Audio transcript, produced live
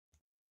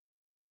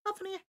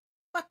Anthony,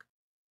 back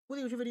with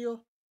a YouTube video.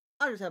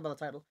 I just said by the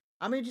title.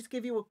 I'm going to just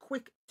give you a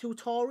quick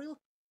tutorial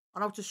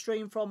on how to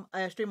stream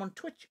on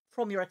Twitch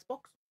from your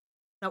Xbox.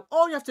 Now,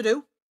 all you have to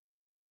do,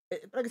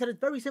 like I said, it's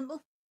very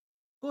simple.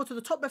 Go to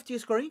the top left of your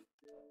screen,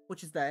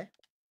 which is there.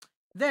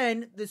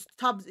 Then there's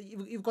tabs.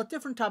 You've got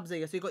different tabs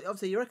here. So you've got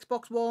obviously your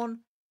Xbox One.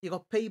 You've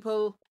got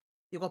people.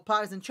 You've got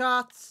parties and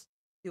chats.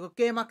 You've got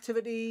game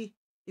activity.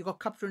 You've got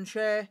capture and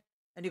share.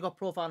 And you've got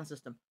profile and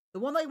system.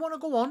 The one that you want to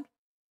go on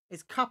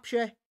is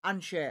capture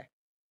and share.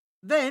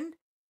 Then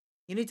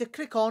you need to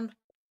click on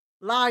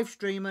live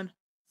streaming,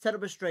 set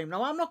up a stream.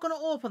 Now I'm not going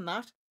to open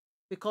that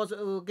because it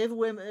will give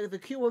away the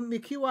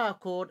QR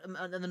code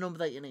and the number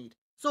that you need.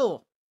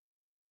 So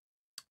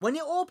when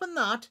you open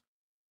that,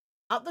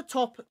 at the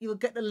top you'll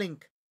get the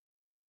link.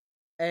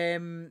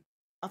 I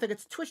think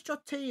it's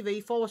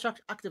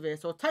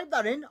twitch.tv/activate. So type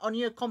that in on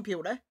your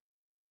computer,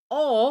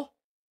 or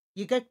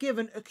you get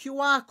given a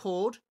QR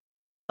code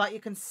that you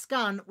can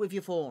scan with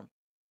your phone.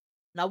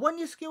 Now, when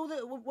you scan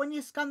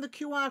the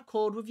QR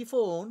code with your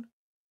phone,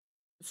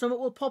 something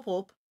will pop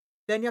up.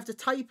 Then you have to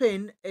type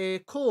in a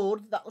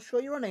code that will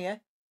show you on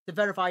here to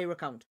verify your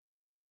account.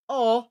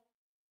 Or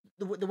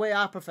the way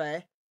I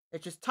prefer is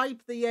just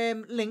type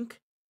the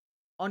link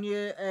on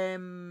your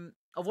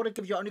of what it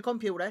gives you on your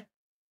computer.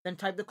 Then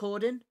type the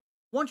code in.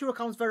 Once your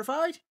account's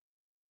verified,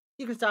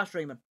 you can start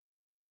streaming.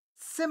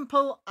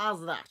 Simple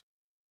as that.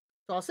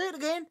 So I'll say it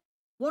again.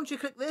 Once you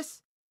click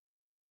this,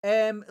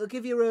 it'll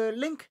give you a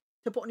link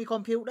to put on your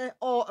computer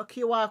or a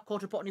QR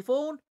code to put on your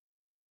phone.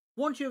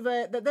 Once you've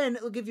then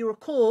it'll give you a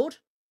code,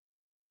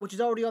 which is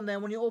already on there.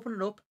 When you open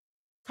it up,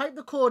 type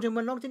the code in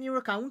when logged in your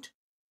account.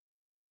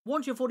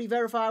 Once you're fully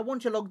verified,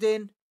 once you're logged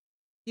in,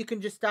 you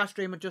can just start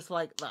streaming just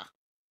like that.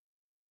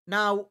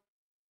 Now,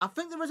 I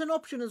think there is an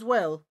option as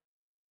well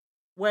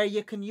where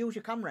you can use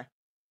your camera.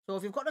 So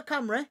if you've got a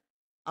camera,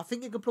 I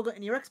think you can plug it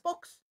in your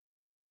Xbox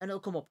and it'll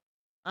come up.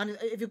 And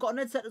if you've got an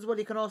headset as well,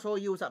 you can also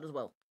use that as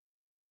well.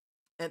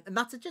 And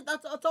that's it.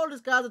 That's all this,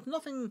 guys. It's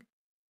nothing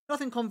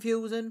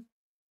confusing.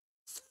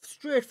 It's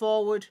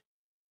straightforward.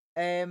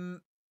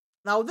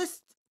 Now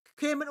this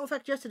came into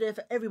effect yesterday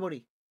for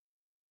everybody,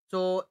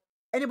 so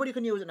anybody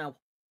can use it now.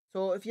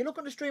 So if you're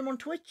looking to stream on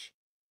Twitch,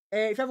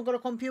 if you haven't got a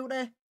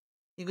computer,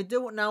 you can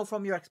do it now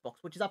from your Xbox,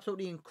 which is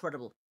absolutely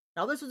incredible.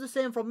 Now this is the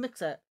same from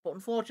Mixer, but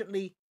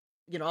unfortunately,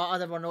 you know,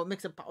 as everyone knows,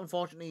 Mixer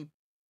unfortunately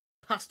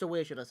passed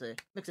away, should I say.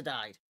 Mixer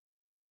died.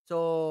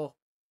 So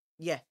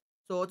yeah.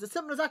 So it's as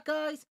simple as that,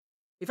 guys.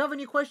 If you have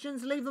any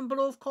questions, leave them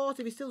below, of course,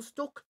 if you're still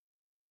stuck.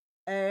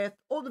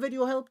 Hope the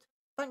video helped.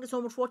 Thank you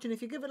so much for watching.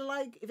 If you give it a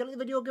like, if you like the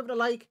video, give it a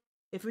like.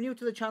 If you're new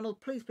to the channel,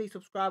 please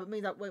subscribe. It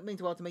means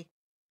a lot to me.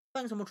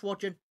 Thanks so much for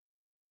watching. See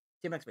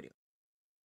you next video.